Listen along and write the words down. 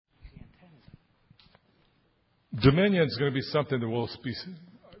Dominion is going to be something that we'll be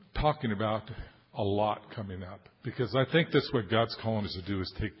talking about a lot coming up, because I think that's what God's calling us to do,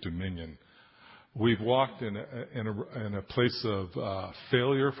 is take dominion. We've walked in a place of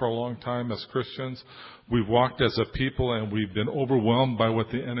failure for a long time as Christians. We've walked as a people, and we've been overwhelmed by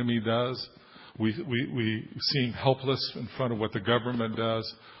what the enemy does. We seem helpless in front of what the government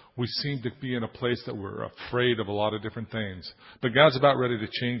does. We seem to be in a place that we're afraid of a lot of different things. But God's about ready to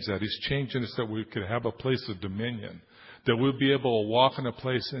change that. He's changing us that we could have a place of dominion, that we'll be able to walk in a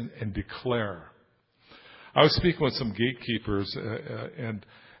place and declare. I was speaking with some gatekeepers, and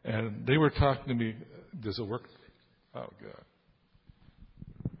they were talking to me. Does it work? Oh, good.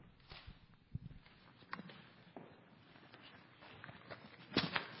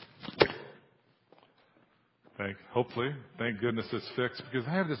 Thank goodness it's fixed, because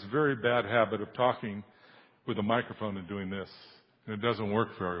I have this very bad habit of talking with a microphone and doing this. And it doesn't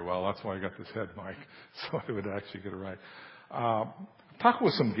work very well. That's why I got this head mic, so I would actually get it right. Talking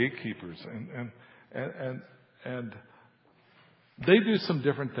with some gatekeepers, and they do some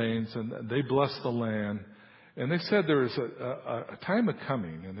different things, and they bless the land. And they said there is a time of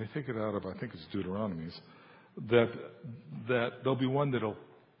coming, and they take it out of, I think it's Deuteronomies, that there'll be one that'll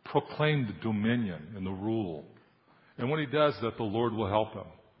proclaim the dominion and the rule. And when he does that, the Lord will help him.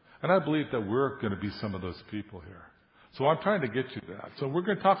 And I believe that we're going to be some of those people here. So I'm trying to get you to that. So we're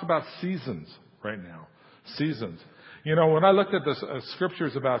going to talk about seasons right now. Seasons. You know, when I looked at the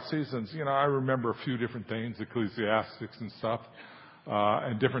scriptures about seasons, you know, I remember a few different things, Ecclesiastics and stuff,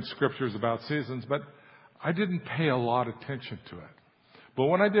 and different scriptures about seasons, but I didn't pay a lot of attention to it. But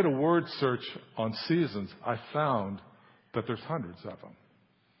when I did a word search on seasons, I found that there's hundreds of them.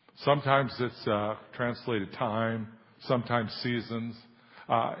 Sometimes it's translated time, sometimes seasons.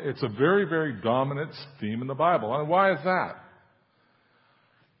 It's a very, very dominant theme in the Bible. And why is that?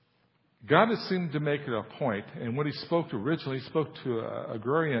 God has seemed to make it a point, and when he spoke originally, he spoke to an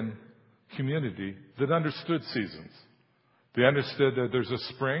agrarian community that understood seasons. They understood that there's a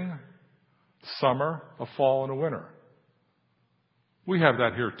spring, summer, a fall, and a winter. We have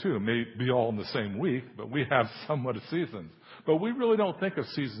that here too. It may be all in the same week, but we have somewhat of seasons. But we really don't think of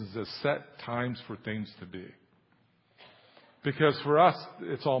seasons as set times for things to be. Because for us,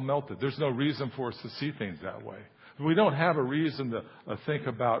 it's all melted. There's no reason for us to see things that way. We don't have a reason to think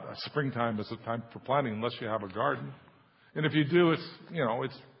about a springtime as a time for planting unless you have a garden. And if you do,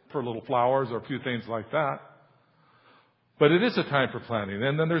 it's for little flowers or a few things like that. But it is a time for planting.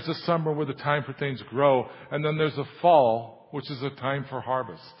 And then there's a summer where the time for things grow. And then there's a fall, which is a time for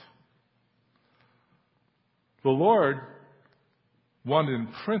harvest. The Lord wanted to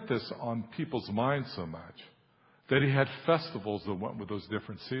imprint this on people's minds so much that he had festivals that went with those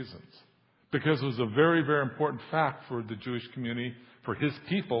different seasons. Because it was a very, very important fact for the Jewish community, for his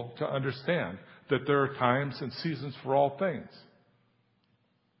people to understand that there are times and seasons for all things.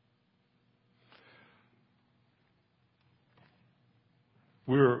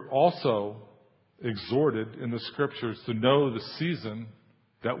 We're also exhorted in the scriptures to know the season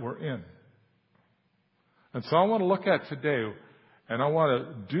that we're in. And so I want to look at today, and I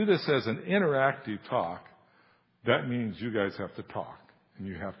want to do this as an interactive talk. That means you guys have to talk, and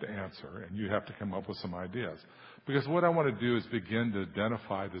you have to answer, and you have to come up with some ideas. Because what I want to do is begin to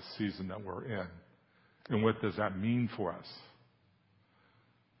identify the season that we're in, and what does that mean for us?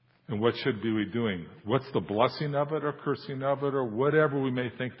 And what should we be doing? What's the blessing of it or cursing of it or whatever we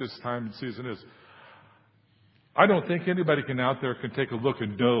may think this time and season is? I don't think anybody out there can take a look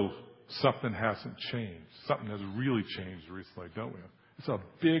and know something hasn't changed. Something has really changed recently, don't we? It's a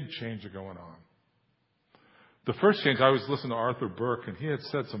big change going on. The first change, I was listening to Arthur Burke, and he had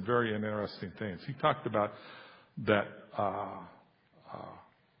said some very interesting things. He talked about that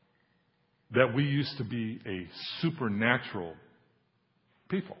we used to be a supernatural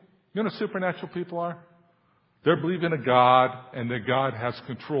people. You know what supernatural people are? They believe in a God, and that God has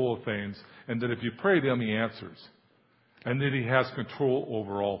control of things, and that if you pray to him, he answers. And that he has control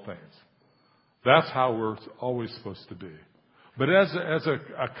over all things. That's how we're always supposed to be. But as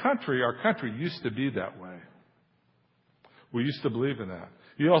a country, our country used to be that way. We used to believe in that.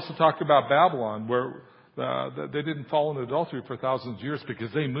 He also talked about Babylon, where they didn't fall into adultery for thousands of years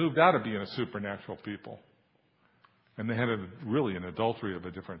because they moved out of being a supernatural people. And they had really an adultery of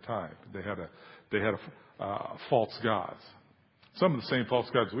a different type. They had false gods. Some of the same false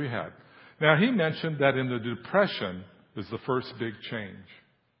gods we had. Now, he mentioned that in the Depression is the first big change.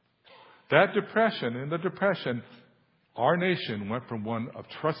 In the Depression, our nation went from one of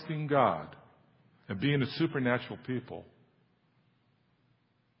trusting God and being a supernatural people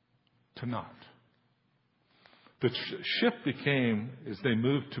to not. The shift became as they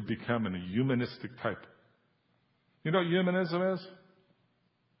moved to becoming a humanistic type You know what humanism is?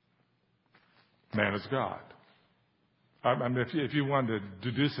 Man is God. I mean, if you wanted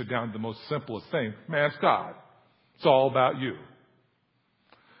to deduce it down to the most simplest thing, man's God. It's all about you.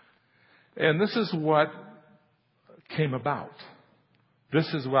 And this is what came about. This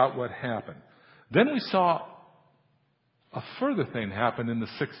is about what happened. Then we saw a further thing happen in the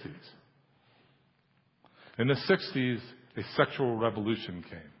 60s. In the 60s, a sexual revolution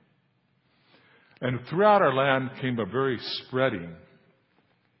came. And throughout our land came a very spreading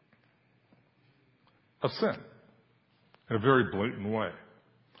of sin in a very blatant way.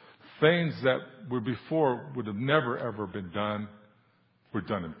 Things that were before would have never, ever been done were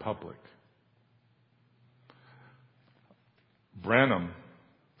done in public. Branham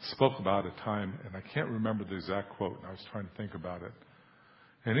spoke about a time, and I can't remember the exact quote, and I was trying to think about it.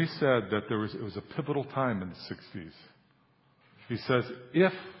 And he said that it was a pivotal time in the 60s. He says,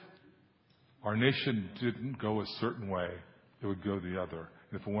 if our nation didn't go a certain way, it would go the other.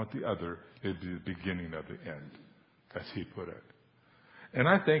 And if it went the other, it would be the beginning of the end, as he put it. And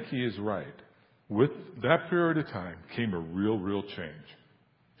I think he is right. With that period of time came a real change.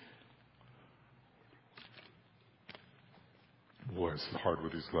 Boy, it's hard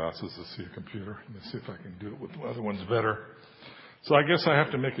with these glasses to see a computer. Let me see if I can do it with the other ones better. So I guess I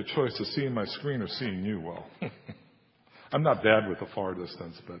have to make a choice of seeing my screen or seeing you well. I'm not bad with the far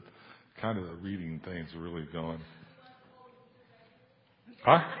distance, but kind of the reading thing's really going.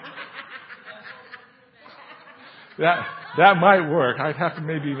 Huh? That might work. I'd have to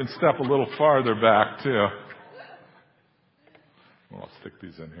maybe even step a little farther back, too. Well, I'll stick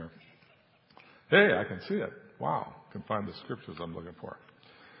these in here. Hey, I can see it. Wow. I can find the scriptures I'm looking for.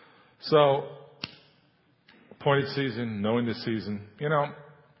 So, appointed season, knowing the season. You know,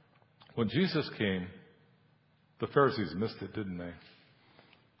 when Jesus came, the Pharisees missed it, didn't they?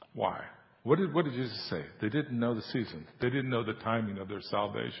 Why? What did Jesus say? They didn't know the season. They didn't know the timing of their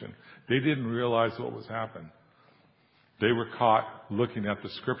salvation. They didn't realize what was happening. They were caught looking at the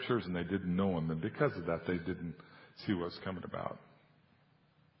scriptures and they didn't know them. And because of that, they didn't see what was coming about.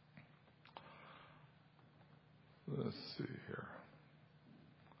 Let's see here.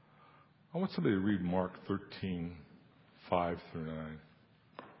 I want somebody to read Mark 13, 5 through 9.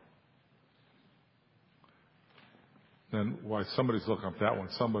 Then while somebody's looking up that one,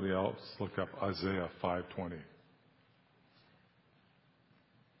 somebody else look up Isaiah 5:20.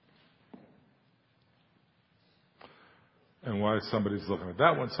 And while somebody's looking at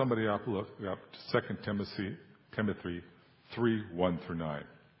that one, somebody else look up 2 Timothy 3:1 through 9.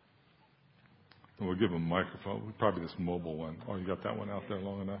 And we'll give them a microphone, probably this mobile one. Oh, you got that one out there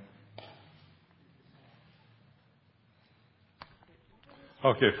long enough?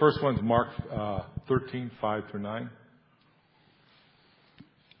 Okay, first one's Mark 13, 5 through 9.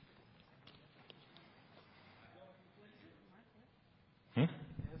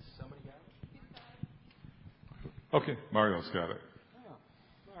 Okay, Mario's got it. Oh,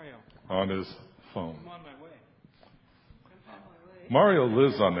 Mario. On his phone. I'm on my way. Mario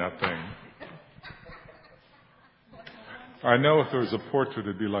lives on that thing. I know if there was a portrait,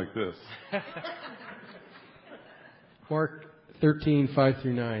 it'd be like this. Mark 13, 5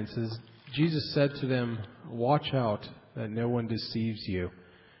 through 9 says, Jesus said to them, watch out that no one deceives you.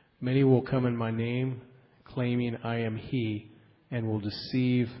 Many will come in my name, claiming I am he, and will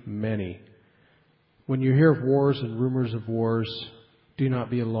deceive many. When you hear of wars and rumors of wars, do not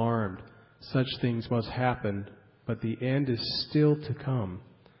be alarmed. Such things must happen, but the end is still to come.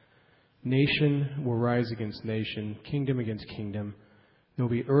 Nation will rise against nation, kingdom against kingdom. There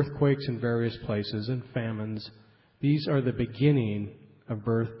will be earthquakes in various places and famines. These are the beginning of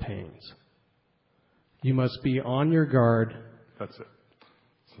birth pains. You must be on your guard. That's it.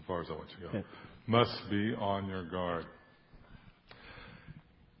 So far as I want you to go. Yeah. Must be on your guard.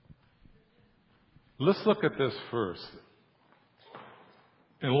 Let's look at this first.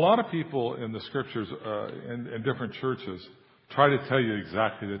 And a lot of people in the scriptures, in different churches, try to tell you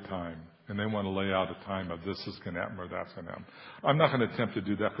exactly the time. And they want to lay out a time of this is going to happen or that's going to happen. I'm not going to attempt to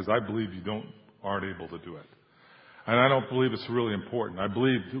do that because I believe you aren't able to do it. And I don't believe it's really important. I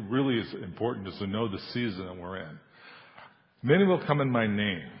believe it really is important is to know the season that we're in. Many will come in my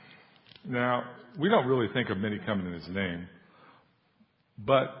name. Now, we don't really think of many coming in his name,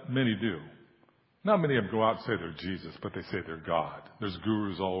 but many do. Not many of them go out and say they're Jesus, but they say they're God. There's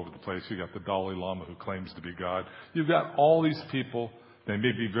gurus all over the place. You've got the Dalai Lama who claims to be God. You've got all these people. They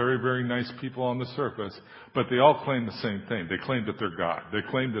may be very, very nice people on the surface, but they all claim the same thing. They claim that they're God. They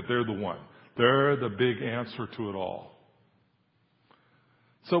claim that they're the one. They're the big answer to it all.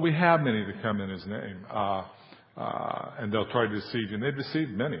 So we have many that come in his name, and they'll try to deceive you, and they deceive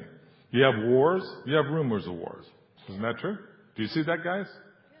many. You have wars. You have rumors of wars. Isn't that true? Do you see that, guys?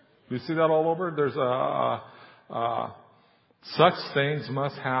 Do you see that all over? There's such things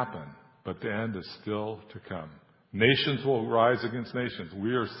must happen, but the end is still to come. Nations will rise against nations.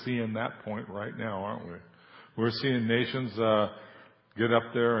 We are seeing that point right now, aren't we? We're seeing nations get up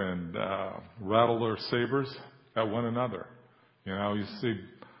there and rattle their sabers at one another. You know, you see,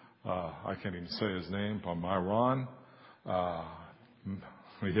 I can't even say his name, Iran.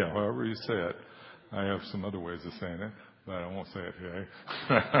 Yeah, however you say it. I have some other ways of saying it, but I won't say it here.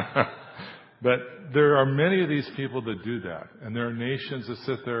 But there are many of these people that do that. And there are nations that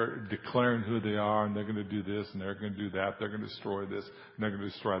sit there declaring who they are, and they're going to do this, and they're going to do that. They're going to destroy this, and they're going to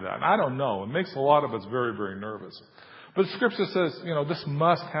destroy that. And I don't know. It makes a lot of us very, very nervous. But the Scripture says, you know, this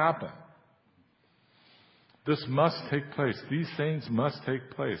must happen. This must take place. These things must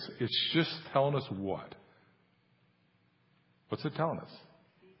take place. It's just telling us what? What's it telling us?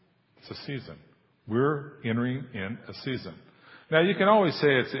 It's a season. We're entering in a season. Now, you can always say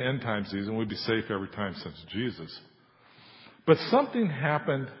it's the end time season. We'd be safe every time since Jesus. But something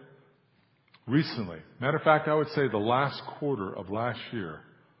happened recently. Matter of fact, I would say the last quarter of last year,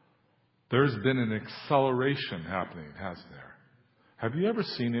 there's been an acceleration happening, hasn't there? Have you ever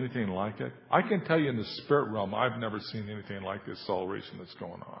seen anything like it? I can tell you in the spirit realm, I've never seen anything like the acceleration that's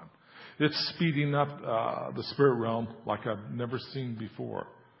going on. It's speeding up the spirit realm like I've never seen before.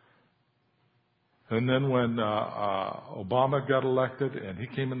 And then when Obama got elected and he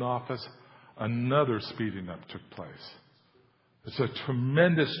came into office, another speeding up took place. It's a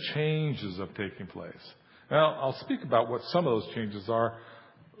tremendous changes have taken place. Now, I'll speak about what some of those changes are,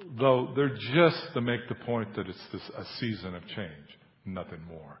 though they're just to make the point that it's a season of change, nothing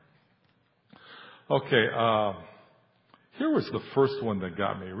more. Okay, here was the first one that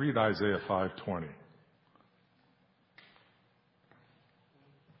got me. Read Isaiah 5:20.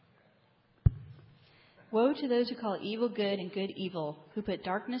 Woe to those who call evil good and good evil, who put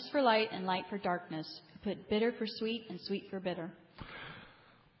darkness for light and light for darkness, who put bitter for sweet and sweet for bitter.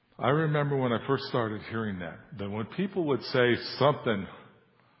 I remember when I first started hearing that when people would say something,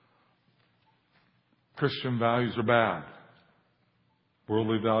 Christian values are bad,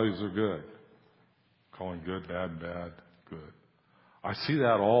 worldly values are good, calling good bad, bad good. I see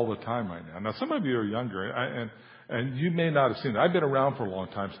that all the time right now. Now, some of you are younger, and you may not have seen it. I've been around for a long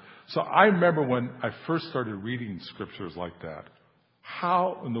time. So I remember when I first started reading scriptures like that.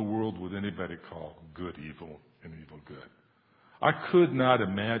 How in the world would anybody call good evil and evil good? I could not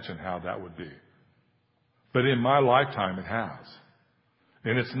imagine how that would be. But in my lifetime, it has.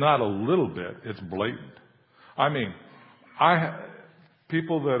 And it's not a little bit, it's blatant. I mean,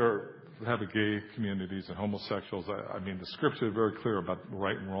 people that have the gay communities and homosexuals, I mean, the scripture is very clear about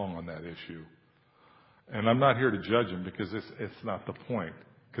right and wrong on that issue. And I'm not here to judge them because it's not the point.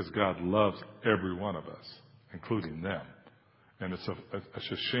 Because God loves every one of us, including them. And it's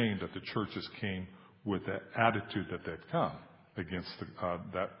a shame that the churches came with that attitude that they've come against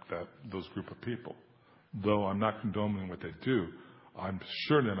those group of people. Though I'm not condoning what they do, I'm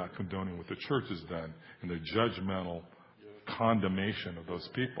sure they're not condoning what the church has done in the judgmental condemnation of those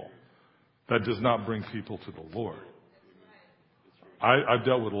people. That does not bring people to the Lord. I've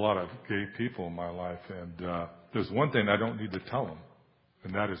dealt with a lot of gay people in my life, and there's one thing I don't need to tell them,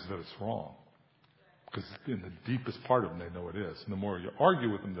 and that is that it's wrong. Because in the deepest part of them, they know it is. And the more you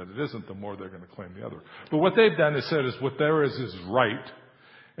argue with them that it isn't, the more they're going to claim the other. But what they've done is said is what there is right.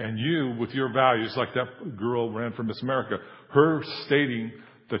 And you, with your values, like that girl ran for Miss America, her stating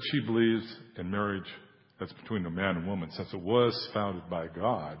that she believes in marriage that's between a man and woman, since it was founded by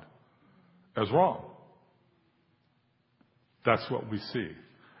God, as wrong. That's what we see.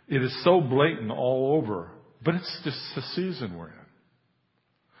 It is so blatant all over, but it's just the season we're in.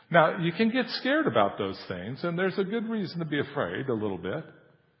 Now, you can get scared about those things, and there's a good reason to be afraid a little bit.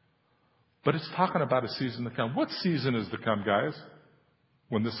 But it's talking about a season to come. What season is to come, guys,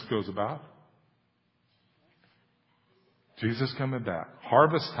 when this goes about? Jesus coming back.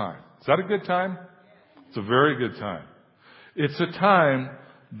 Harvest time. Is that a good time? It's a very good time. It's a time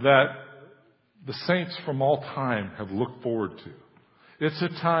that the saints from all time have looked forward to. It's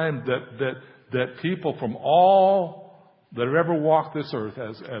a time that people from all that have ever walked this earth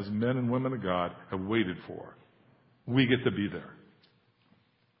as men and women of God have waited for. We get to be there.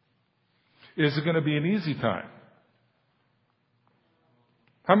 Is it going to be an easy time?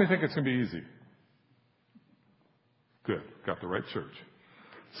 How many think it's going to be easy? Good. Got the right church.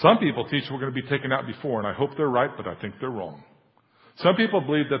 Some people teach we're going to be taken out before, and I hope they're right, but I think they're wrong. Some people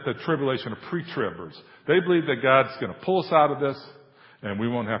believe that the tribulation are pre-tribbers. They believe that God's going to pull us out of this, and we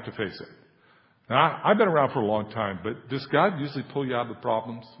won't have to face it. Now, I've been around for a long time, but does God usually pull you out of the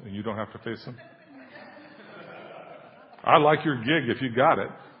problems and you don't have to face them? I like your gig if you got it,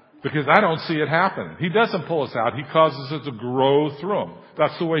 because I don't see it happen. He doesn't pull us out. He causes us to grow through him.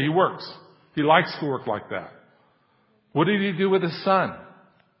 That's the way he works. He likes to work like that. What did he do with his son?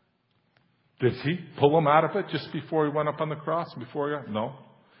 Did he pull him out of it just before he went up on the cross? No.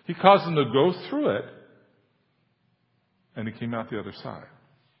 He caused him to go through it, and he came out the other side.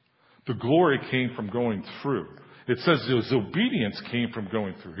 The glory came from going through. It says his obedience came from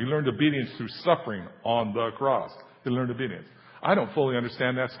going through. He learned obedience through suffering on the cross. He learned obedience. I don't fully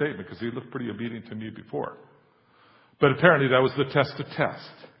understand that statement because he looked pretty obedient to me before. But apparently that was the test to test.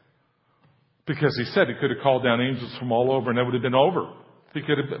 Because he said he could have called down angels from all over and it would have been over. He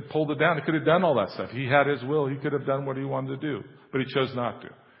could have pulled it down. He could have done all that stuff. He had his will. He could have done what he wanted to do. But he chose not to.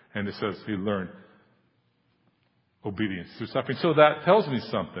 And it says he learned obedience through suffering. So that tells me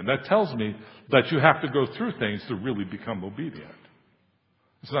something. That tells me that you have to go through things to really become obedient.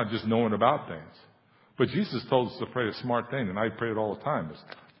 It's not just knowing about things. But Jesus told us to pray a smart thing, and I pray it all the time. It's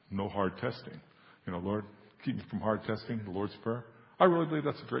no hard testing. Lord, keep me from hard testing, the Lord's Prayer. I really believe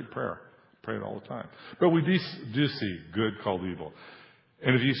that's a great prayer. I pray it all the time. But we do see good called evil.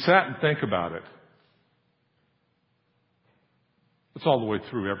 And if you sat and think about it, it's all the way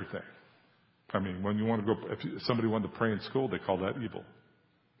through everything. I mean, when you want to go, if somebody wanted to pray in school, they call that evil.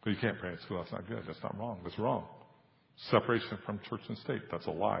 But you can't pray in school. That's not good. That's not wrong. That's wrong. Separation from church and state. That's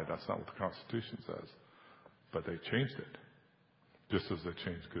a lie. That's not what the Constitution says. But they changed it. Just as they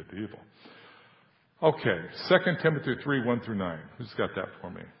changed good to evil. Okay. 2 Timothy 3, 1 through 9. Who's got that for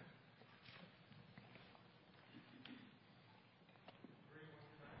me?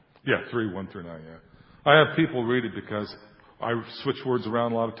 Yeah, 3, 1 through 9, yeah. I have people read it because I switch words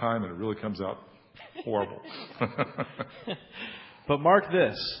around a lot of time and it really comes out horrible. But mark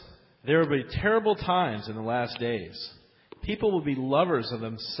this. There will be terrible times in the last days. People will be lovers of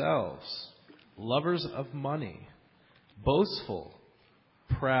themselves, lovers of money, boastful,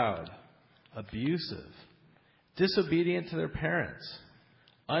 proud, abusive, disobedient to their parents,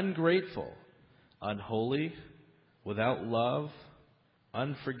 ungrateful, unholy, without love,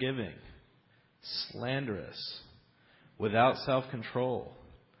 unforgiving, slanderous, without self-control,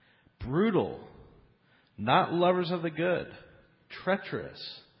 brutal, not lovers of the good, treacherous,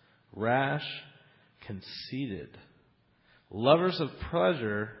 rash, conceited, lovers of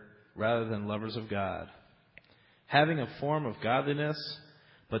pleasure rather than lovers of God, having a form of godliness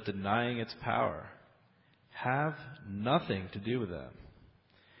but denying its power. Have nothing to do with them.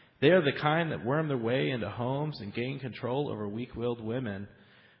 They are the kind that worm their way into homes and gain control over weak-willed women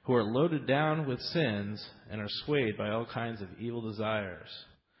who are loaded down with sins and are swayed by all kinds of evil desires,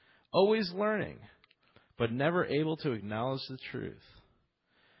 always learning, but never able to acknowledge the truth.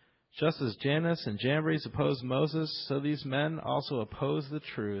 Just as Jannes and Jambres opposed Moses, so these men also oppose the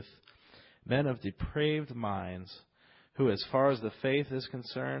truth, men of depraved minds, who, as far as the faith is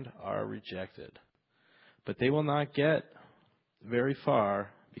concerned, are rejected. But they will not get very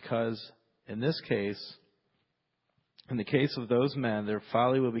far, because in the case of those men, their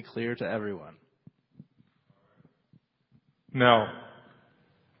folly will be clear to everyone. Now,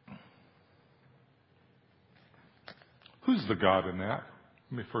 who's the God in that?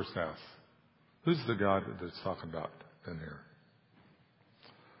 Let me first ask. Who's the God that it's talking about in here?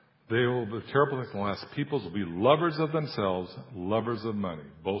 They will be terrible things in the last. Peoples will be lovers of themselves, lovers of money,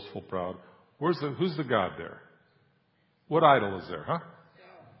 boastful, proud. Who's the God there? What idol is there, huh?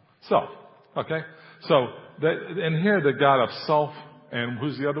 Self. Okay? So, and here the God of self, and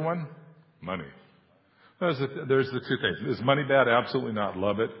who's the other one? Money. There's the two things. Is money bad? Absolutely not.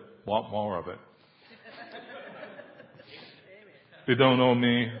 Love it. Want more of it. If you don't own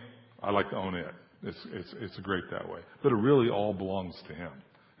me, I like to own it. It's great that way. But it really all belongs to Him.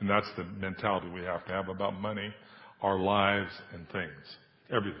 And that's the mentality we have to have about money, our lives, and things.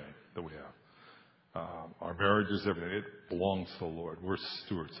 Everything that we have. Our marriages, everything. It belongs to the Lord. We're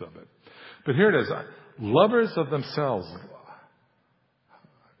stewards of it. But here it is. Lovers of themselves.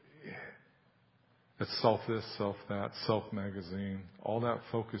 It's self this, self that, self magazine, all that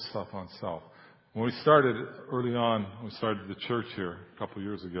focused stuff on self. When we started early on, when we started the church here a couple of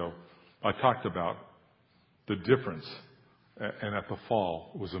years ago, I talked about the difference. And at the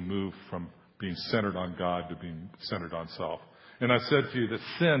fall was a move from being centered on God to being centered on self. And I said to you that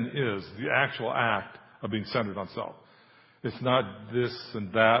sin is the actual act of being centered on self. It's not this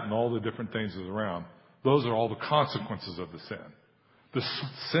and that and all the different things that's around. Those are all the consequences of the sin. The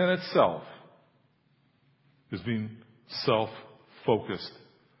sin itself is being self-focused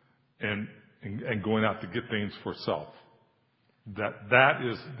and going out to get things for self. That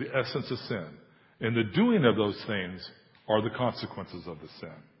is the essence of sin. And the doing of those things are the consequences of the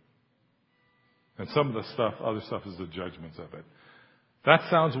sin. And some of the other stuff is the judgments of it. That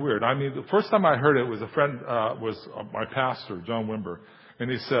sounds weird. I mean, the first time I heard it was a friend, was my pastor, John Wimber. And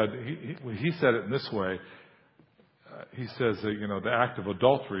he said, he said it in this way. He says that, the act of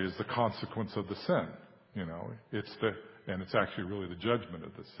adultery is the consequence of the sin. And it's actually really the judgment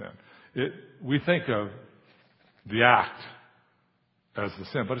of the sin. We think of the act as the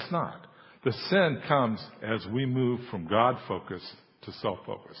sin, but it's not. The sin comes as we move from God-focused to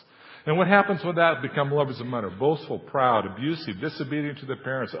self-focused. And what happens with that? Become lovers of money, boastful, proud, abusive, disobedient to their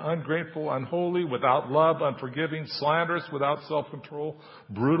parents, ungrateful, unholy, without love, unforgiving, slanderous, without self-control,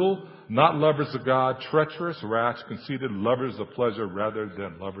 brutal, not lovers of God, treacherous, rash, conceited, lovers of pleasure rather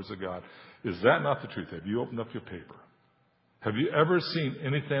than lovers of God. Is that not the truth? Have you opened up your paper? Have you ever seen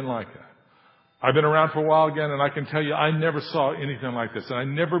anything like that? I've been around for a while again, and I can tell you I never saw anything like this, and I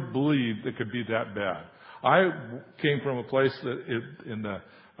never believed it could be that bad. I came from a place that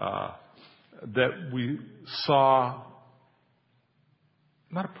we saw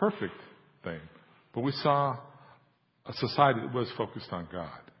not a perfect thing, but we saw a society that was focused on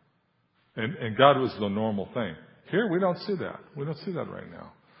God. And God was the normal thing. Here, we don't see that. We don't see that right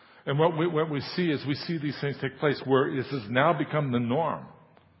now. And what we see is we see these things take place where this has now become the norm.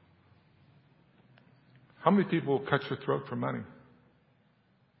 How many people cut your throat for money?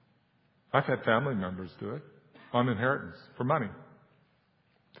 I've had family members do it on inheritance for money.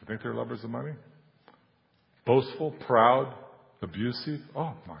 Do you think they're lovers of money? Boastful, proud, abusive.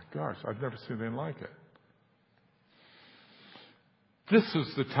 Oh my gosh, I've never seen anything like it. This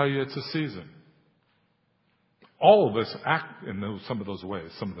is to tell you it's a season. All of us act in some of those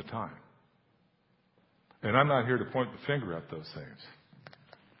ways some of the time. And I'm not here to point the finger at those things.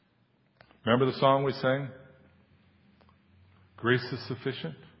 Remember the song we sang? Grace is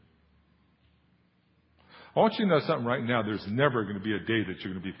sufficient. I want you to know something right now. There's never going to be a day that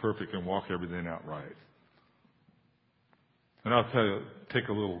you're going to be perfect and walk everything out right. And I'll tell you, take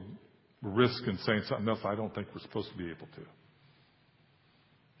a little risk in saying something else I don't think we're supposed to be able to.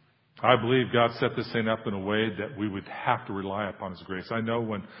 I believe God set this thing up in a way that we would have to rely upon His grace. I know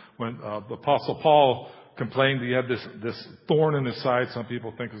when the Apostle Paul complained he had this thorn in his side. Some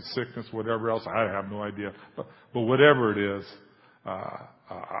people think it's sickness, whatever else. I have no idea. But whatever it is,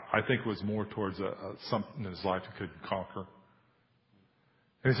 I think it was more towards something in his life he couldn't conquer.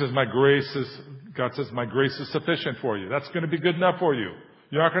 And he says, God says, my grace is sufficient for you. That's going to be good enough for you.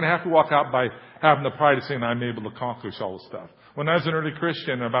 You're not going to have to walk out by having the pride of saying, I'm able to accomplish all this stuff. When I was an early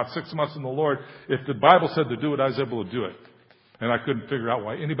Christian, about 6 months in the Lord, if the Bible said to do it, I was able to do it. And I couldn't figure out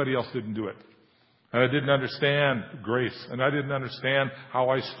why anybody else didn't do it. And I didn't understand grace. And I didn't understand how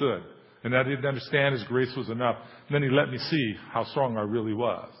I stood. And I didn't understand His grace was enough. And then He let me see how strong I really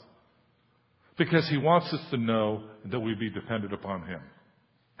was. Because He wants us to know that we be dependent upon Him.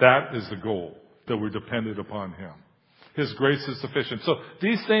 That is the goal, that we're dependent upon Him. His grace is sufficient. So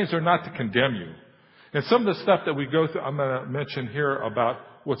these things are not to condemn you. And some of the stuff that we go through, I'm going to mention here about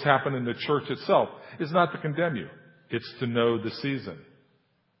what's happened in the church itself, is not to condemn you. It's to know the season.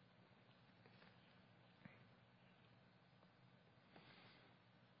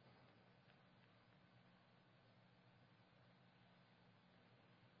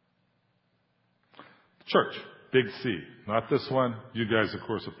 Church, big C. Not this one. You guys, of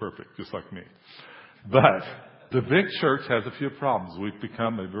course, are perfect, just like me. But the big church has a few problems. We've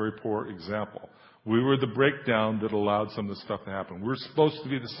become a very poor example. We were the breakdown that allowed some of this stuff to happen. We're supposed to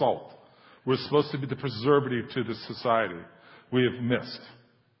be the salt. We're supposed to be the preservative to the society. We have missed.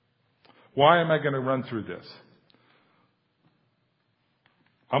 Why am I going to run through this?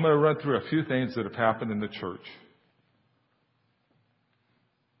 I'm going to run through a few things that have happened in the church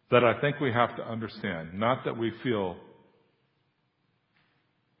that I think we have to understand. Not that we feel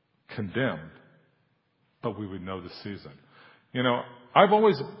condemned, but we would know the season. You know, I've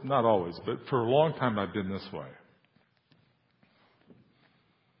always, not always, but for a long time I've been this way.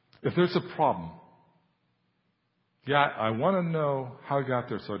 If there's a problem, I want to know how I got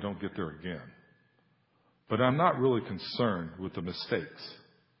there so I don't get there again. But I'm not really concerned with the mistakes.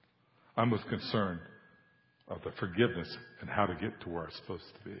 I'm with concern of the forgiveness and how to get to where I'm supposed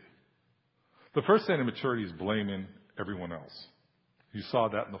to be. The first thing in maturity is blaming everyone else. You saw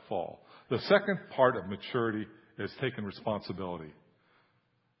that in the fall. The second part of maturity is taking responsibility.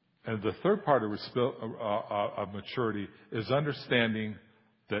 And the third part of maturity is understanding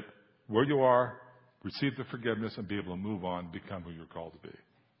that where you are, receive the forgiveness and be able to move on, become who you're called to be.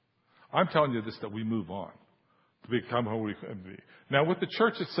 I'm telling you this, that we move on to become who we can be. Now, with the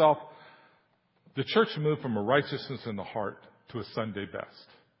church itself, the church moved from a righteousness in the heart to a Sunday best.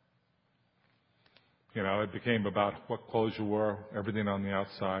 You know, it became about what clothes you wore, everything on the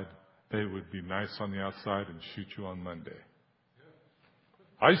outside. they would be nice on the outside and shoot you on Monday.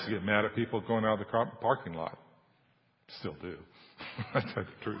 I used to get mad at people going out of the parking lot. Still do. That's the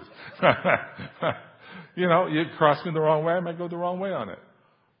truth. You cross me the wrong way, I might go the wrong way on it.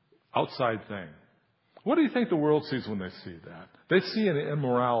 Outside thing. What do you think the world sees when they see that? They see an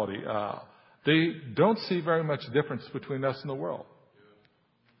immorality. They don't see very much difference between us and the world.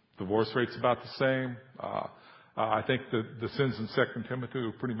 Divorce rate's about the same. I think the sins in 2 Timothy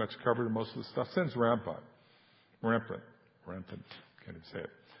are pretty much covered in most of the stuff. Sin's rampant. Rampant. Can't even say it.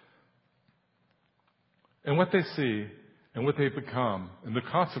 And what they see and what they become and the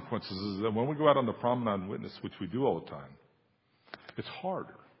consequences is that when we go out on the promenade and witness, which we do all the time, it's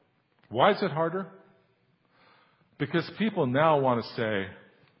harder. Why is it harder? Because people now want to say,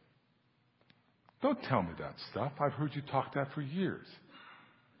 don't tell me that stuff. I've heard you talk that for years.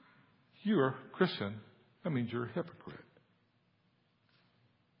 You're a Christian. That means you're a hypocrite.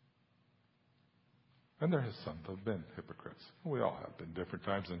 And there has some that have been hypocrites. We all have been different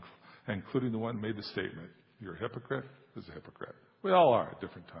times, including the one who made the statement, you're a hypocrite, is a hypocrite. We all are at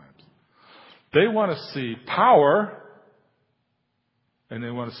different times. They want to see power, and they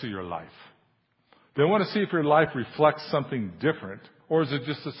want to see your life. They want to see if your life reflects something different, or is it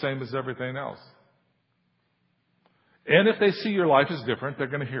just the same as everything else? And if they see your life is different, they're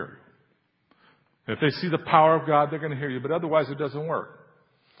going to hear you. If they see the power of God, they're going to hear you. But otherwise, it doesn't work.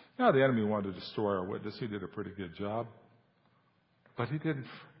 Now, the enemy wanted to destroy our witness. He did a pretty good job. But he didn't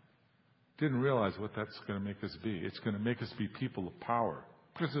realize what that's going to make us be. It's going to make us be people of power.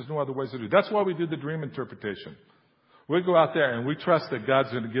 Because there's no other ways to do it. That's why we do the dream interpretation. We go out there and we trust that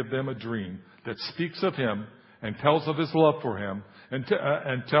God's going to give them a dream that speaks of Him and tells of His love for Him and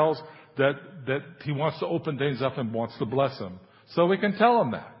tells that He wants to open things up and wants to bless them. So we can tell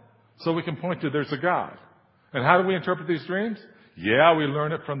them that. So we can point to there's a God. And how do we interpret these dreams? Yeah, we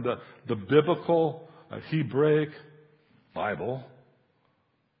learn it from the biblical Hebraic Bible,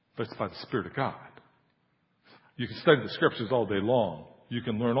 but it's by the Spirit of God. You can study the Scriptures all day long. You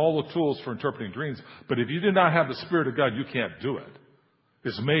can learn all the tools for interpreting dreams, but if you do not have the Spirit of God, you can't do it.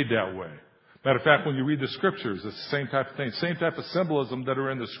 It's made that way. Matter of fact, when you read the Scriptures, it's the same type of thing. Same type of symbolism that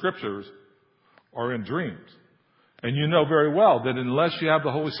are in the Scriptures are in dreams. And you know very well that unless you have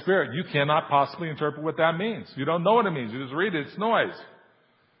the Holy Spirit, you cannot possibly interpret what that means. You don't know what it means. You just read it. It's noise.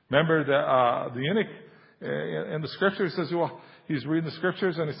 Remember the eunuch in the Scriptures says, well, he's reading the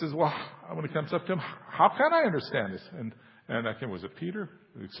Scriptures and he says, well, when it comes up to him, how can I understand this? And I think, was it Peter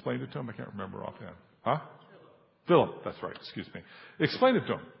who explained it to him? I can't remember offhand. Huh? Philip. That's right. Excuse me. Explained it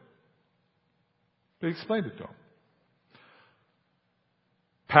to him. They explained it to him.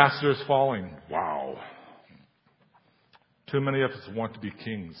 Pastors falling. Wow. Too many of us want to be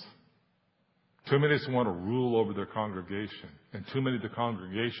kings. Too many of us want to rule over their congregation. And too many of the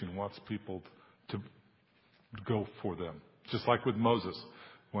congregation wants people to go for them. Just like with Moses.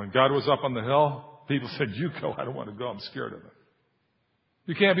 When God was up on the hill, people said, you go. I don't want to go. I'm scared of him.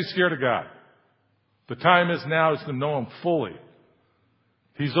 You can't be scared of God. The time is now is to know Him fully.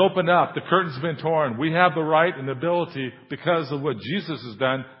 He's opened up. The curtain's been torn. We have the right and the ability, because of what Jesus has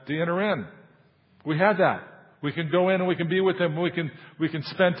done, to enter in. We have that. We can go in and we can be with Him. We can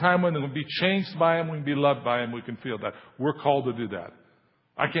spend time with Him. We can be changed by Him. We can be loved by Him. We can feel that. We're called to do that.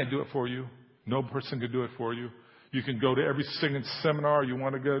 I can't do it for you. No person can do it for you. You can go to every singing seminar you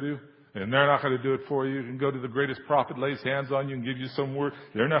want to go to, and they're not going to do it for you. You can go to the greatest prophet, lays hands on you and give you some word.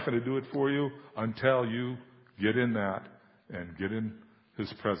 They're not going to do it for you until you get in that and get in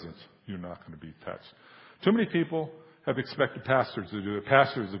His presence. You're not going to be touched. Too many people have expected pastors to do it.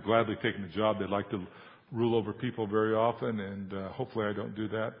 Pastors have gladly taken the job. They'd like to rule over people very often, and hopefully I don't do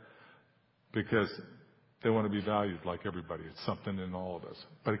that, because they want to be valued like everybody. It's something in all of us.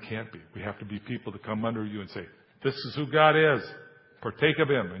 But it can't be. We have to be people to come under you and say, this is who God is. Partake of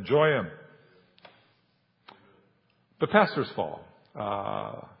Him. Enjoy Him. But pastors fall.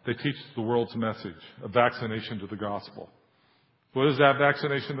 They teach the world's message, a vaccination to the gospel. What is that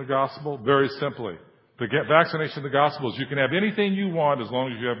vaccination to the gospel? Very simply, the vaccination to the gospel is you can have anything you want as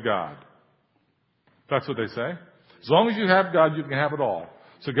long as you have God. That's what they say. As long as you have God, you can have it all.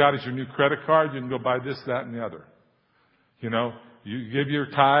 So God is your new credit card. You can go buy this, that, and the other. You know, you give your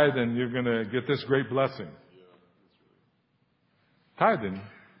tithe and you're going to get this great blessing. Tithing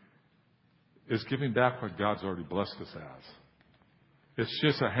is giving back what God's already blessed us as. It's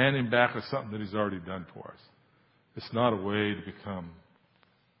just a handing back of something that He's already done for us. It's not a way to become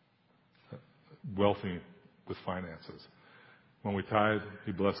wealthy with finances. When we tithe,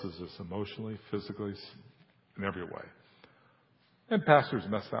 He blesses us emotionally, physically, in every way. And pastors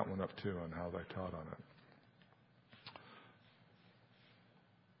mess that one up too on how they taught on it.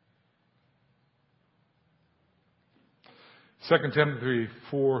 2 Timothy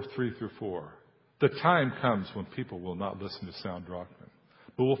 4:3-4. The time comes when people will not listen to sound doctrine,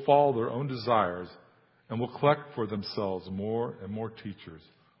 but will follow their own desires and will collect for themselves more and more teachers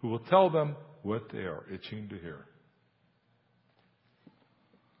who will tell them what they are itching to hear.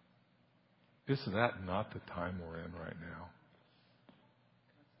 Is that not the time we're in right now?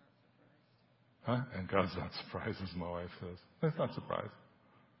 Huh? And God's not surprised, as my wife says. He's not surprised.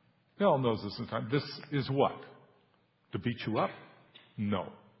 He all knows this is time. This is what? To beat you up?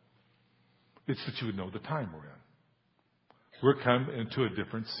 No. It's that you would know the time we're in. We're coming into a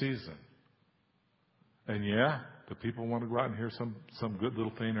different season. And yeah, the people want to go out and hear some good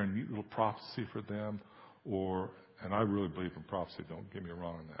little thing or a neat little prophecy for them. And I really believe in prophecy, don't get me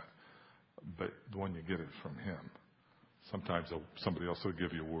wrong on that. But when you get it from Him, sometimes somebody else will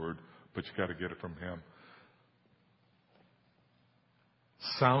give you a word, but you got to get it from Him.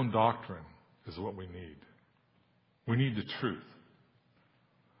 Sound doctrine is what we need. We need the truth.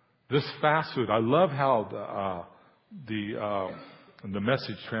 This fast food, I love how the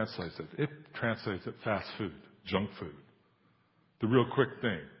Message translates it. It translates it fast food, junk food. The real quick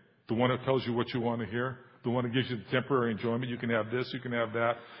thing. The one that tells you what you want to hear. The one that gives you the temporary enjoyment. You can have this, you can have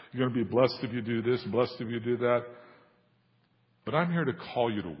that. You're going to be blessed if you do this, blessed if you do that. But I'm here to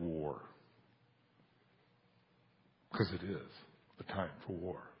call you to war. Because it is the time for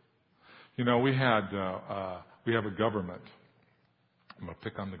war. You know, we have a government. I'm going to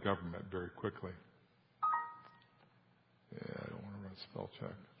pick on the government very quickly. Yeah, I don't want to run a spell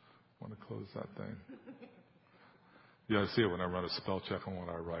check. I want to close that thing. Yeah, I see it when I run a spell check on what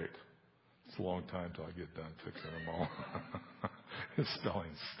I write. It's a long time till I get done fixing them all. His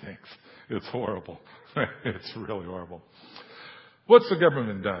spelling stinks. It's horrible. It's really horrible. What's the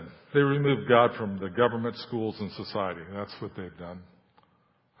government done? They removed God from the government, schools, and society. That's what they've done.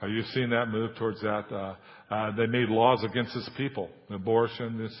 Have you seen that move towards that? They made laws against His people.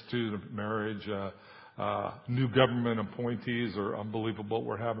 Abortion, the institute of marriage, new government appointees are unbelievable what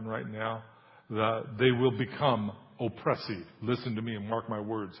we're having right now. They will become oppressive. Listen to me and mark my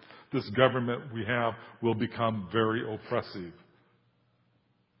words. This government we have will become very oppressive.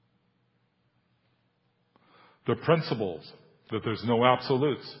 The principles that there's no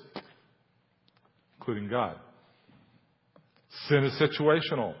absolutes, including God. Sin is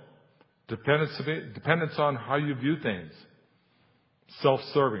situational. Dependence on how you view things.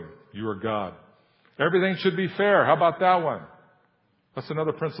 Self-serving. You are God. Everything should be fair. How about that one? That's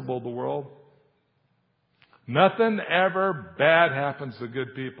another principle of the world. Nothing ever bad happens to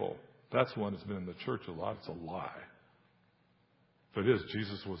good people. That's one that's been in the church a lot. It's a lie. If it is,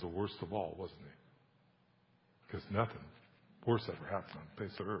 Jesus was the worst of all, wasn't He? Because nothing worse ever happened on the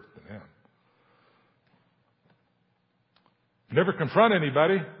face of earth than Him. Never confront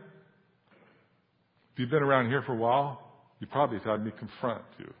anybody. If you've been around here for a while, you probably have had me confront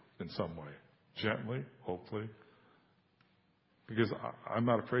you in some way. Gently, hopefully. Because I'm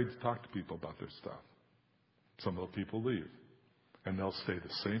not afraid to talk to people about their stuff. Some of the people leave. And they'll stay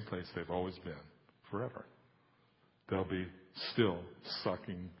the same place they've always been forever. They'll be still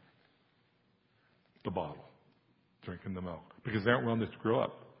sucking the bottle, drinking the milk. Because they aren't willing to grow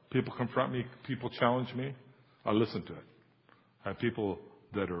up. People confront me. People challenge me. I listen to it. I have people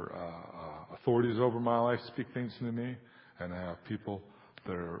that are authorities over my life speak things to me. And I have people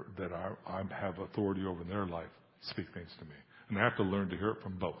that I have authority over their life speak things to me. And I have to learn to hear it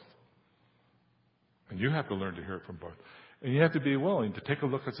from both. And you have to learn to hear it from both. And you have to be willing to take a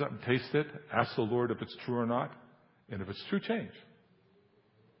look at something, taste it, ask the Lord if it's true or not. And if it's true, change.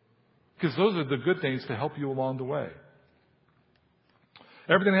 Because those are the good things to help you along the way.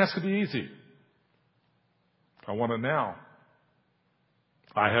 Everything has to be easy. I want it now.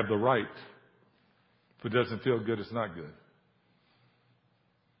 I have the right. If it doesn't feel good, it's not good.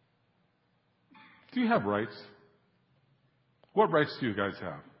 Do you have rights? What rights do you guys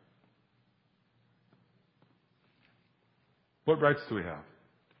have? What rights do we have?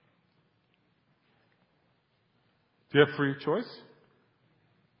 Do you have free choice?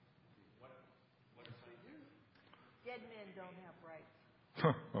 Dead men don't have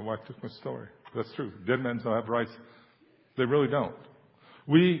rights. My wife took my story. That's true. Dead men don't have rights. They really don't.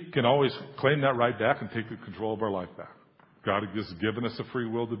 We can always claim that right back and take the control of our life back. God has given us a free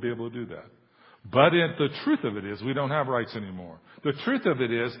will to be able to do that. But the truth of it is we don't have rights anymore. The truth of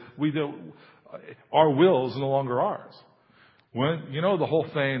it is our will is no longer ours. When you know the whole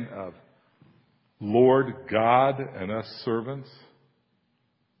thing of Lord God and us servants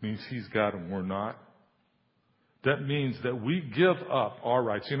means He's God and we're not. That means that we give up our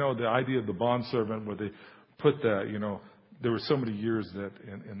rights. You know the idea of the bondservant where they put there were so many years that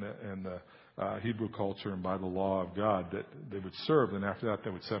in the Hebrew culture and by the law of God that they would serve, and after that they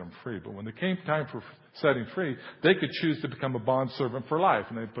would set them free. But when it came time for setting free, they could choose to become a bondservant for life,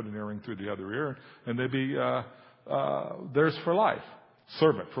 and they'd put an earring through the other ear, and they'd be theirs for life,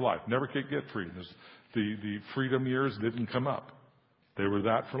 servant for life. Never could get free. The freedom years didn't come up. They were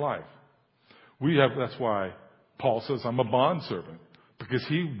that for life. That's why Paul says, I'm a bondservant, because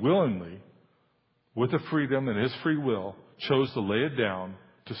he willingly, with the freedom and his free will, chose to lay it down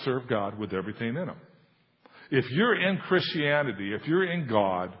to serve God with everything in him. If you're in Christianity, if you're in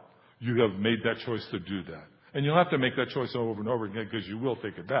God, you have made that choice to do that. And you'll have to make that choice over and over again because you will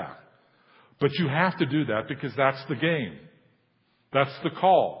take it back. But you have to do that because that's the game. That's the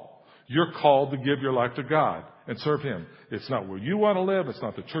call. You're called to give your life to God and serve him. It's not where you want to live. It's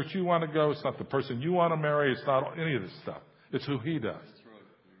not the church you want to go. It's not the person you want to marry. It's not any of this stuff. It's who he does.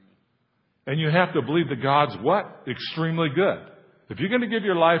 And you have to believe that God's what? Extremely good. If you're going to give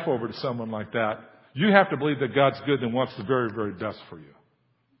your life over to someone like that, you have to believe that God's good and wants the very, very best for you.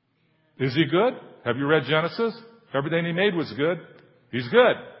 Is he good? Have you read Genesis? Everything he made was good. He's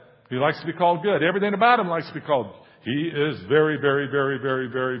good. He likes to be called good. Everything about him likes to be called. He is very, very, very, very,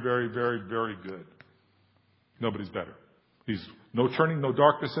 very, very, very, very good. Nobody's better. He's no turning, no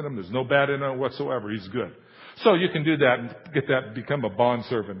darkness in him. There's no bad in him whatsoever. He's good. So you can do that and get that, become a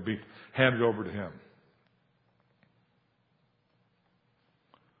bondservant, be handed over to him.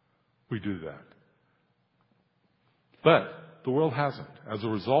 We do that. But the world hasn't. As a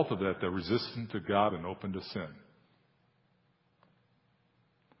result of that, they're resistant to God and open to sin.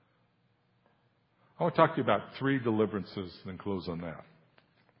 I want to talk to you about 3 deliverances and close on that.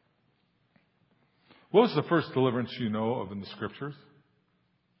 What was the first deliverance you know of in the Scriptures?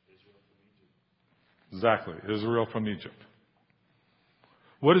 Exactly. Israel from Egypt.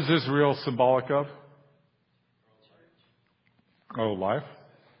 What is Israel symbolic of? Oh, life.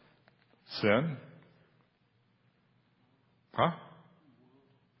 Sin. Huh?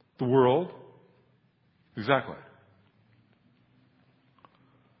 The world. Exactly.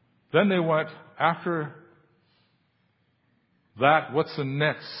 Then they went after that. What's the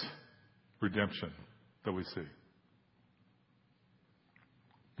next redemption that we see?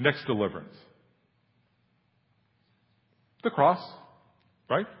 Next deliverance. The cross.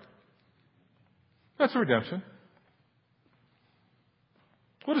 Right? That's redemption.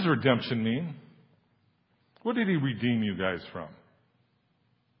 What does redemption mean? What did he redeem you guys from?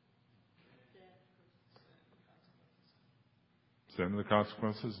 Sin, the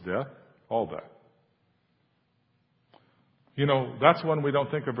consequences, death, all that. You know, that's one we don't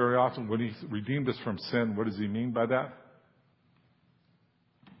think of very often. When he redeemed us from sin, what does he mean by that?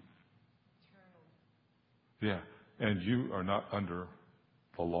 Yeah. And you are not under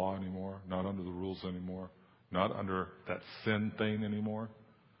the law anymore, not under the rules anymore, not under that sin thing anymore.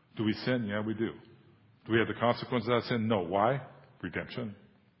 Do we sin? Yeah, we do. Do we have the consequences of that sin? No. Why? Redemption.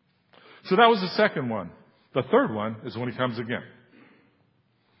 So that was the second one. The third one is when he comes again.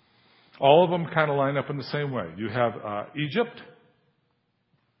 All of them kind of line up in the same way. You have Egypt.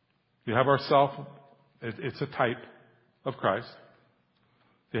 You have ourself. It's a type of Christ.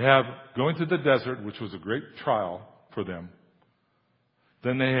 You have going to the desert, which was a great trial for them.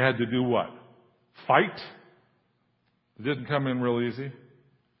 Then they had to do what? Fight. It didn't come in real easy.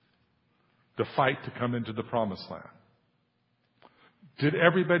 To fight to come into the promised land. Did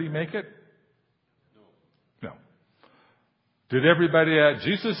everybody make it? No. Did everybody at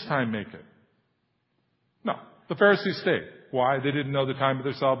Jesus' time make it? No. The Pharisees stayed. Why? They didn't know the time of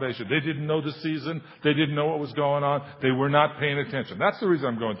their salvation. They didn't know the season. They didn't know what was going on. They were not paying attention. That's the reason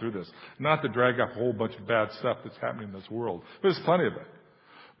I'm going through this. Not to drag up a whole bunch of bad stuff that's happening in this world. There's plenty of it.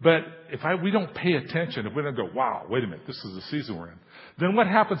 But we don't pay attention, if we don't go, wow, wait a minute, this is the season we're in, then what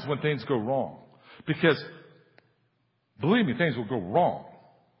happens when things go wrong? Because, believe me, things will go wrong.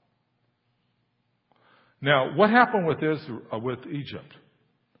 Now, what happened with Egypt?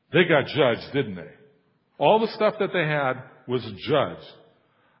 They got judged, didn't they? All the stuff that they had was judged.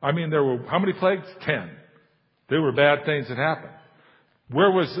 I mean, there were, how many plagues? 10. They were bad things that happened.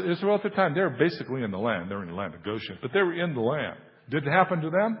 Where was Israel at the time? They were basically in the land. They were in the land of Goshen, but they were in the land. Did it happen to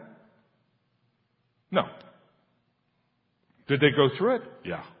them? No. Did they go through it?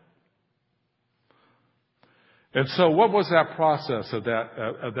 Yeah. And so what was that process of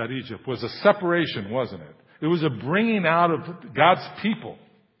that Egypt? It was a separation, wasn't it? It was a bringing out of God's people.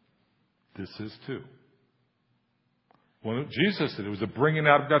 This is too. Well, Jesus said it was a bringing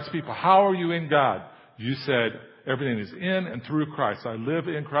out of God's people. How are you in God? You said everything is in and through Christ. I live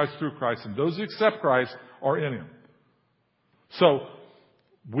in Christ through Christ, and those who accept Christ are in Him. So,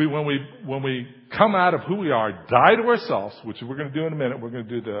 when we come out of who we are, die to ourselves, which we're going to do in a minute. We're going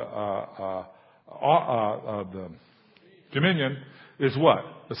to do the communion. Is what?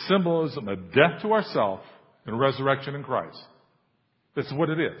 A symbolism of death to ourselves and resurrection in Christ. That's what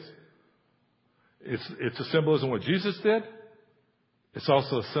it is. It's a symbolism of what Jesus did. It's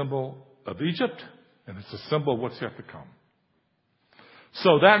also a symbol of Egypt, and it's a symbol of what's yet to come.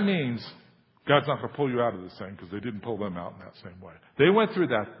 So that means God's not going to pull you out of this thing, because they didn't pull them out in that same way. They went through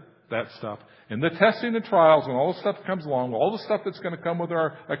that stuff. And the testing and trials and all the stuff that comes along, all the stuff that's going to come with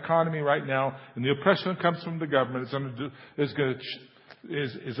our economy right now, and the oppression that comes from the government is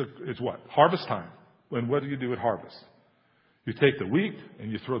what? Harvest time. And what do you do at harvest? You take the wheat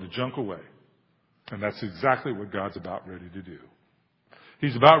and you throw the junk away. And that's exactly what God's about ready to do.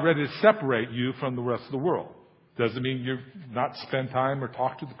 He's about ready to separate you from the rest of the world. Doesn't mean you not spend time or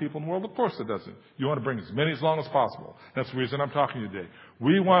talk to the people in the world. Of course it doesn't. You want to bring as many as long as possible. That's the reason I'm talking today.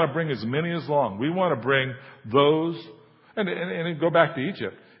 We want to bring as many as long. We want to bring those, and go back to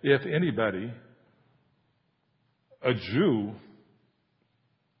Egypt. If anybody, a Jew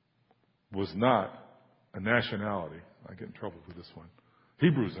was not a nationality. I get in trouble with this one.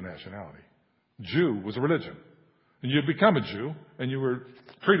 Hebrew is a nationality. Jew was a religion. And you become a Jew, and you were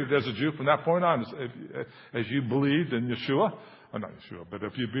treated as a Jew from that point on. As you believed in Yeshua, not Yeshua, but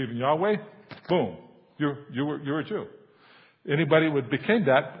if you believe in Yahweh, boom, you're a Jew. Anybody who became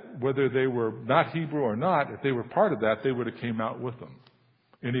that, whether they were not Hebrew or not, if they were part of that, they would have came out with them.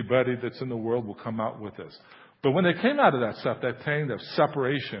 Anybody that's in the world will come out with this. But when they came out of that stuff, that thing, that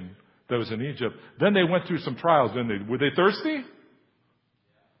separation that was in Egypt, then they went through some trials, didn't they? Were they thirsty?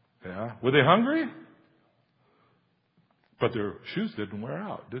 Yeah. Were they hungry? But their shoes didn't wear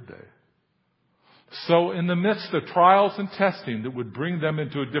out, did they? So in the midst of trials and testing that would bring them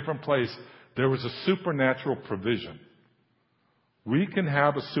into a different place, there was a supernatural provision. We can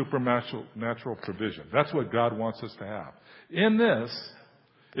have a supernatural provision. That's what God wants us to have. In this,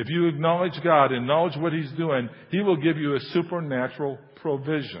 if you acknowledge God, acknowledge what He's doing, He will give you a supernatural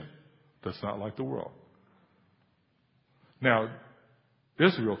provision. That's not like the world. Now,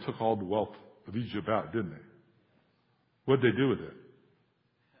 Israel took all the wealth of Egypt out, didn't they? What did they do with it?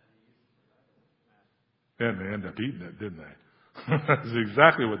 And they ended up eating it, didn't they? That's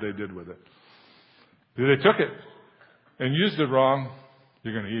exactly what they did with it. If they took it and used it wrong,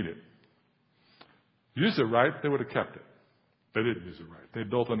 you're going to eat it. Used it right, they would have kept it. They didn't use it right. They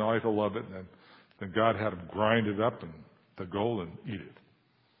built an idol of it, and then God had them grind it up and the gold and eat it.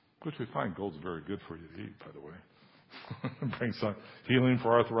 Which we find gold's very good for you to eat, by the way. It brings some healing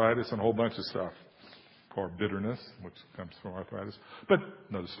for arthritis and a whole bunch of stuff. Or bitterness, which comes from arthritis. But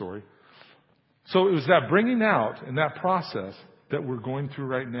another story. So it was that bringing out and that process that we're going through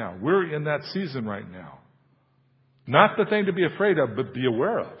right now. We're in that season right now. Not the thing to be afraid of, but be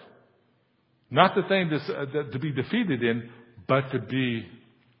aware of. Not the thing to be defeated in, but to be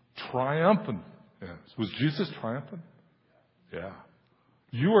triumphant in. Was Jesus triumphant? Yeah.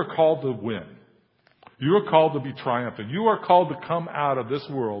 You are called to win. You are called to be triumphant. You are called to come out of this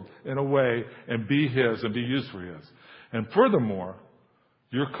world in a way and be His and be used for His. And furthermore,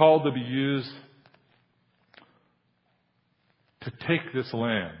 you're called to be used to take this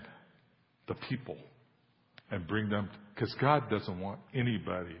land, the people, and bring them, because God doesn't want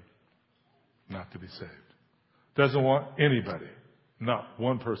anybody not to be saved. Doesn't want anybody, not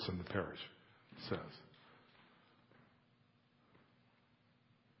one person to perish, it says.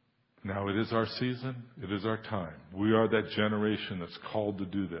 Now, it is our season. It is our time. We are that generation that's called to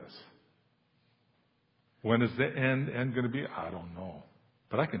do this. When is the end going to be? I don't know.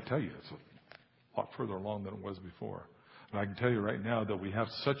 But I can tell you it's a lot further along than it was before. And I can tell you right now that we have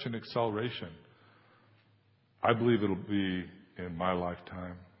such an acceleration. I believe it'll be in my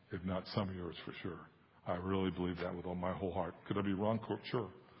lifetime, if not some of yours for sure. I really believe that with all my whole heart. Could I be wrong? Sure.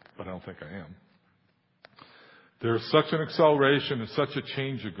 But I don't think I am. There's such an acceleration and such a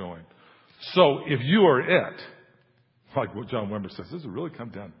change going. So if you are it, like what John Wimber says, does it really come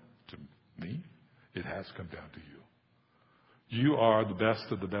down to me? It has come down to you. You are the best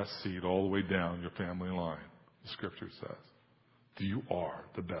of the best seed all the way down your family line, the Scripture says. You are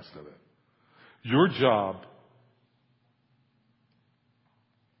the best of it. Your job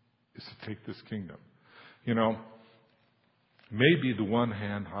is to take this kingdom. You know, maybe the one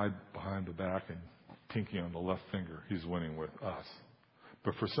hand hide behind the back and pinky on the left finger, He's winning with us.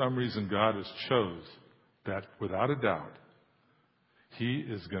 But for some reason, God has chose that without a doubt, He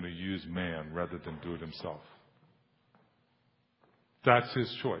is going to use man rather than do it Himself. That's His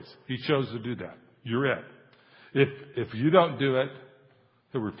choice. He chose to do that. You're it. If you don't do it,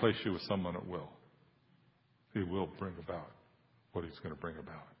 He'll replace you with someone that will. He will bring about what He's going to bring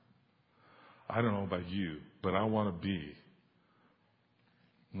about. I don't know about you, but I want to be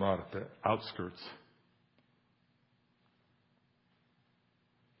not at the outskirts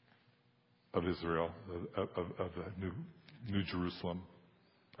of Israel, of the New Jerusalem.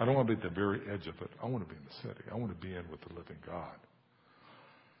 I don't want to be at the very edge of it. I want to be in the city. I want to be in with the living God.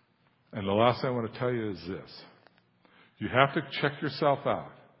 And the last thing I want to tell you is this. You have to check yourself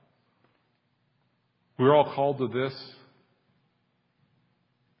out. We're all called to this.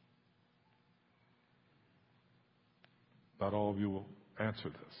 Not all of you will answer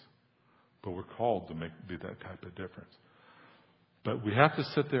this. But we're called to be that type of difference. But we have to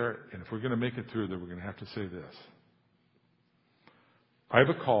sit there, and if we're going to make it through there, we're going to have to say this. I have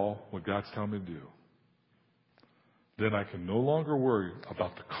a call, what God's telling me to do. Then I can no longer worry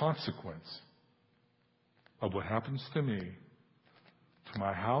about the consequence of what happens to me, to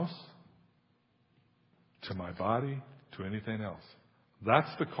my house, to my body, to anything else. That's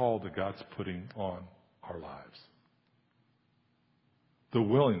the call that God's putting on our lives. The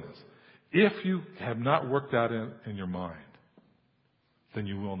willingness. If you have not worked that in your mind, then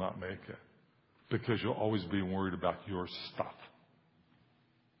you will not make it. Because you'll always be worried about your stuff.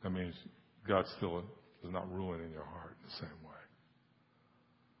 That means God still is not ruling your heart in the same way.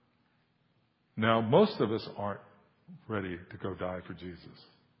 Now, most of us aren't ready to go die for Jesus.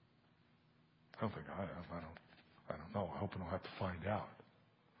 I don't think I am. I don't know. I hope I don't have to find out.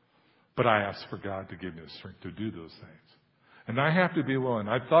 But I ask for God to give me the strength to do those things. And I have to be willing.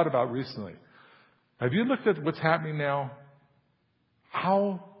 I've thought about recently. Have you looked at what's happening now?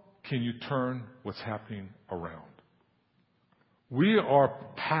 How can you turn what's happening around? We are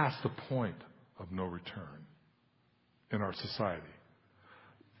past the point of no return in our society.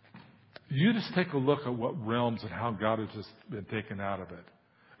 You just take a look at what realms and how God has just been taken out of it.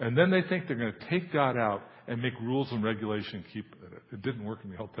 And then they think they're going to take God out and make rules and regulation keep it. It didn't work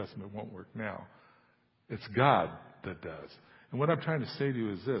in the Old Testament. It won't work now. It's God that does. And what I'm trying to say to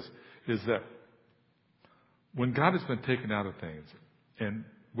you is this, is that when God has been taken out of things, and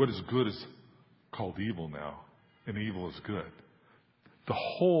what is good is called evil now, and evil is good, the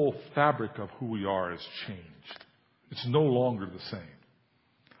whole fabric of who we are has changed. It's no longer the same.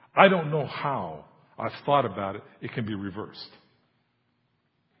 I don't know how. I've thought about it. It can be reversed.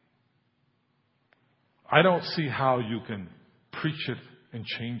 I don't see how you can preach it and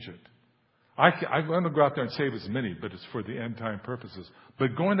change it. I'm going to go out there and save as many, but it's for the end time purposes.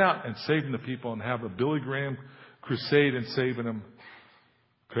 But going out and saving the people and have a Billy Graham crusade and saving them,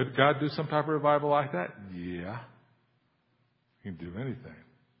 could God do some type of revival like that? Yeah. He can do anything.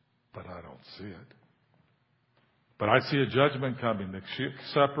 But I don't see it. But I see a judgment coming that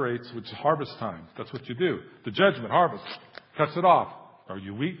separates, which is harvest time. That's what you do. The judgment, harvest, cuts it off. Are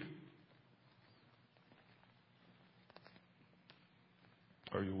you wheat?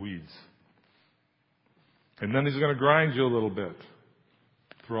 Are you weeds? And then He's going to grind you a little bit.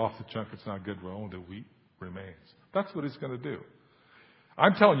 Throw off the junk that's not good, where only the wheat remains. That's what He's going to do.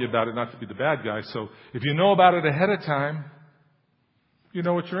 I'm telling you about it not to be the bad guy. So if you know about it ahead of time, you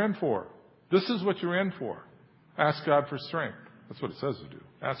know what you're in for. This is what you're in for. Ask God for strength. That's what it says to do.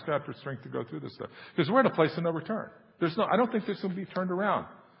 Ask God for strength to go through this stuff. Because we're in a place of no return. I don't think this will be turned around.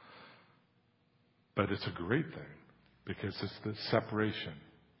 But it's a great thing. Because it's the separation.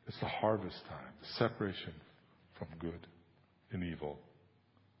 It's the harvest time. The separation from good and evil.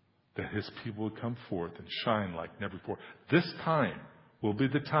 That His people would come forth and shine like never before. This time will be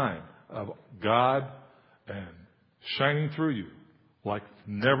the time of God and shining through you like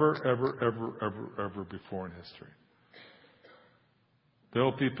never, ever, ever, ever, ever before in history. There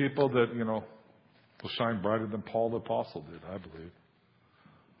will be people that, will shine brighter than Paul the Apostle did, I believe.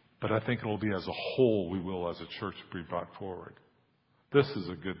 But I think it will be as a whole we will, as a church, be brought forward. This is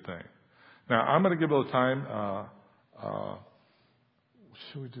a good thing. Now, I'm going to give a little time.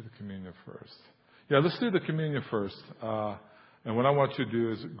 Should we do the communion first? Yeah, let's do the communion first. And what I want you to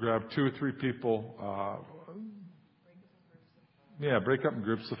do is grab 2 or 3 people. Break up in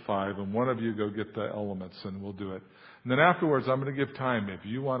groups of 5. And one of you go get the elements and we'll do it. And then afterwards, I'm going to give time if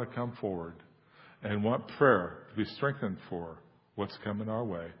you want to come forward and want prayer to be strengthened for what's coming our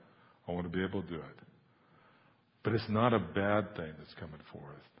way. I want to be able to do it. But it's not a bad thing that's coming forth.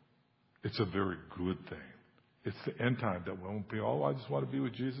 It's a very good thing. It's the end time that won't be, I just want to be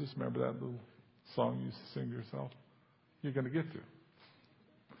with Jesus. Remember that little song you used to sing to yourself? You're going to get to.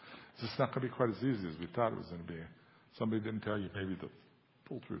 It's just not going to be quite as easy as we thought it was going to be. Somebody didn't tell you maybe the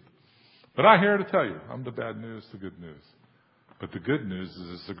full truth. But I'm here to tell you. I'm the bad news, the good news. But the good news is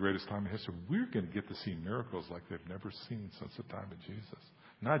it's the greatest time in history. We're going to get to see miracles like they've never seen since the time of Jesus.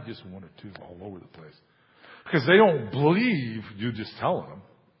 Not just 1 or 2 all over the place. Because they don't believe you just telling them.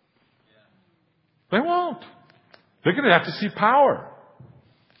 They won't. They're going to have to see power.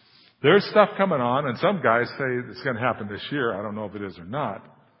 There's stuff coming on, and some guys say it's going to happen this year. I don't know if it is or not.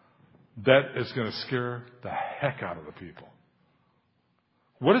 That is going to scare the heck out of the people.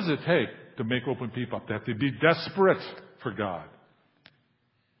 What does it take to make open people up? They have to be desperate for God.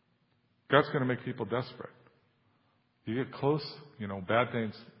 God's going to make people desperate. You get close, bad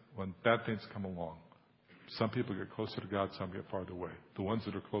things, when bad things come along. Some people get closer to God, some get farther away. The ones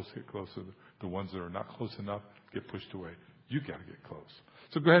that are close get closer. The ones that are not close enough get pushed away. You got to get close.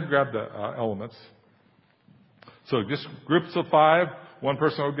 So go ahead and grab the elements. So just groups of 5. One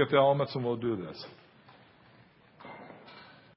person will get the elements, and we'll do this.